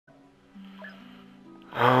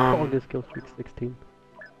Longest kill streak 16.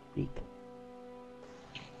 8.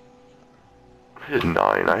 I hit 9.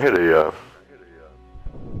 I hit a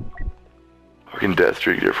fucking death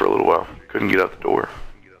streak there for a little while. Couldn't get out the door.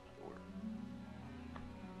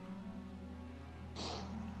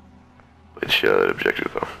 But yeah, that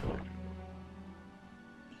objective though.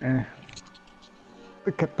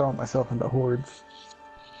 I kept throwing myself into hordes.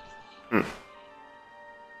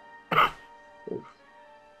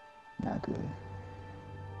 Not good.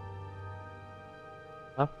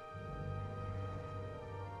 Huh?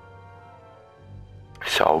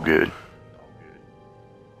 It's all good.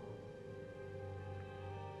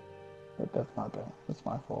 But that's not bad. That's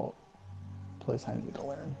my fault. Place I need to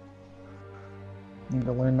learn. I need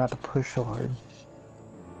to learn not to push so hard.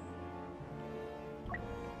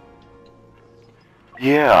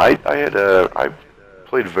 Yeah, I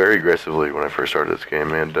played very aggressively when I first started this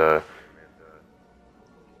game, and I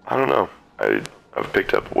don't know. I've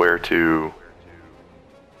picked up where to.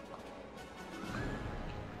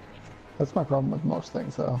 That's my problem with most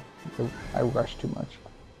things, though. I rush too much.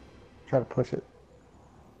 Try to push it.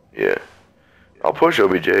 Yeah, I'll push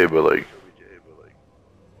OBJ, but like,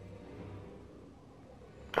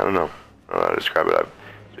 I don't know. I don't know how to describe it.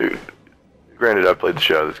 Dude, granted, I've played the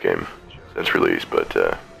shit out of this game since release, but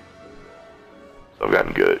so I've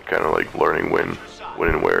gotten good at kind of like learning when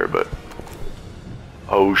and where. But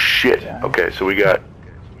oh shit! Okay, so we got.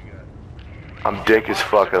 I'm dick as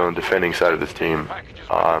fuck on the defending side of this team.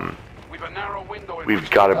 We've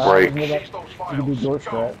got to break. You can do door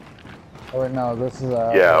strat. Oh wait, no, this is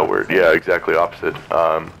yeah, exactly opposite.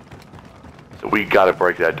 So we got to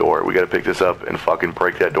break that door. We got to pick this up and fucking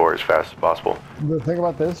break that door as fast as possible. The thing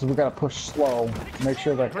about this is we got to push slow, make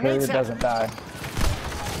sure that carrier doesn't die.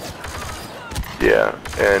 Yeah,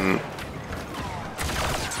 and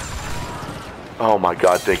oh my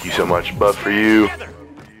god, thank you so much. But for you,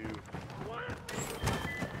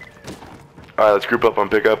 all right, let's group up on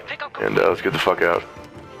pickup and let's get the fuck out.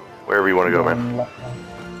 Wherever you want to go, man.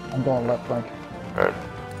 I'm going left flank. All right.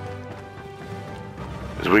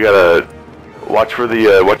 Cause we gotta watch for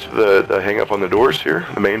the hang up on the doors here,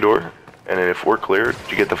 the main door, and then if we're cleared,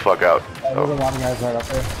 you get the fuck out. There's a lot of guys right up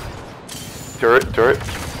there. Turret.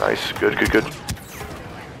 Nice, good.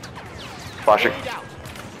 Flashing.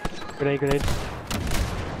 Grenade.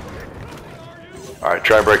 Alright,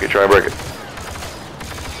 try and break it. Here,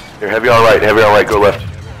 heavy on right, go left.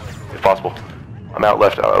 If possible. I'm out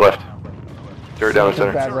left. Turret down the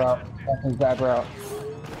center. Bad route.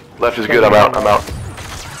 Left is good, I'm out.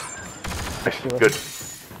 Nice, good.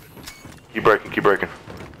 Keep breaking.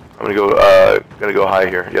 I'm gonna go high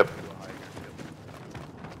here, yep.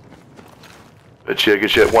 Good shit.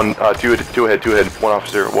 Two ahead. One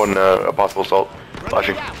officer, one possible assault.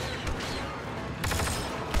 Flashing.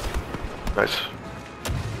 Nice.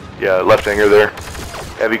 Yeah, left hanger there.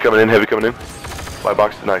 Heavy coming in. By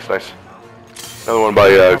box, nice. Another one by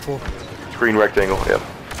green rectangle, yep.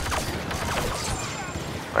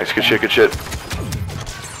 Nice, good shit.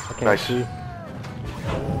 Nice.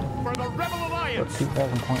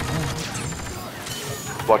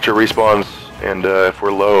 Watch your respawns, and if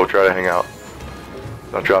we're low, try to hang out.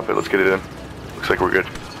 Don't drop it, let's get it in. Looks like we're good.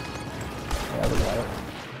 Yeah,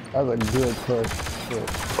 that was a good push.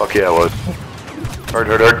 Fuck yeah, it was.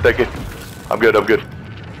 Hurt, thank you. I'm good.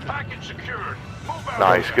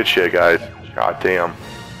 Nice, good shit, guys. God damn.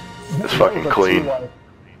 It's fucking clean.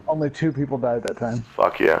 Only 2 people died that time.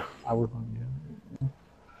 Fuck yeah. I was on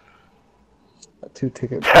 2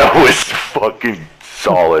 tickets. That was fucking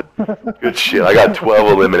solid. Good shit. I got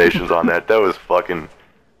 12 eliminations on that. That was fucking...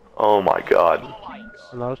 Oh my god.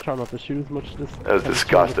 And I was trying not to shoot as much as this. That was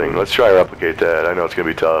disgusting. Let's try to replicate that. I know it's gonna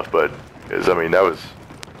be tough, but... that was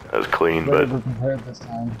clean, but... This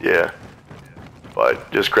time. Yeah.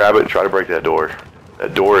 But just grab it and try to break that door.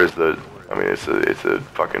 That door is the... it's a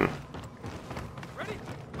fucking...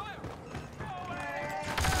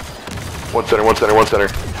 One center.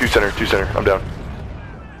 Two center. I'm down.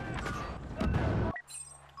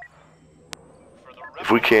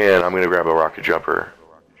 If we can, I'm gonna grab a rocket jumper.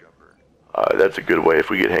 That's a good way. If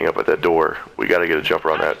we get hang up at that door, we gotta get a jumper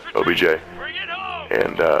on that OBJ.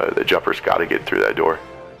 And the jumper's gotta get through that door.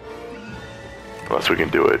 Unless we can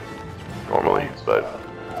do it normally, but...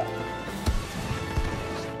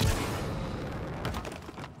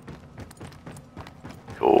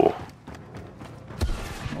 Cool.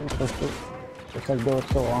 Looks like door's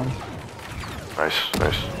still on. Nice.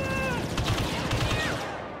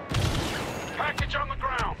 Package on the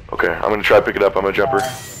ground. Okay, I'm gonna try to pick it up. I'm a jumper.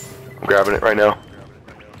 I'm grabbing it right now.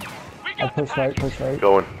 I push right.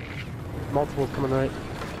 Going. Multiples coming right.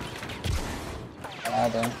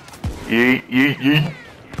 There. Yeet.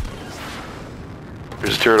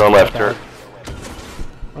 There's a turret on left, turret.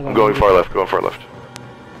 I'm going far left, going far left.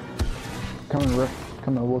 Coming Rift,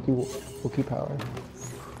 coming Wookie power.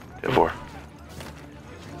 10-4.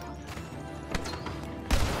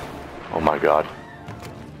 Oh my god.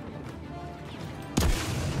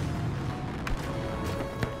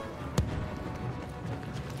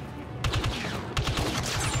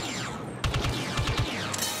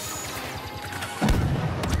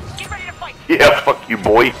 Get ready to fight. Yeah, fuck you,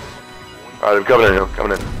 boy. Alright, I'm coming in, I'm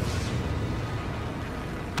coming in.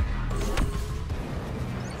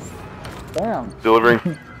 Damn. Delivering.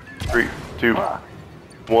 3, 2,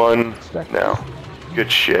 1, now.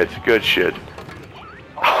 Good shit, good shit.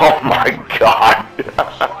 Oh my god.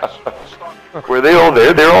 Were they all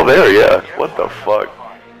there? They're all there, yeah. What the fuck?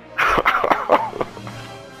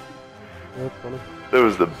 That's funny. That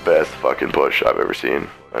was the best fucking push I've ever seen.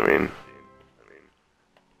 I mean,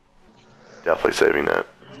 definitely saving that.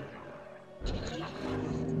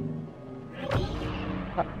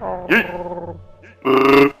 Yeet.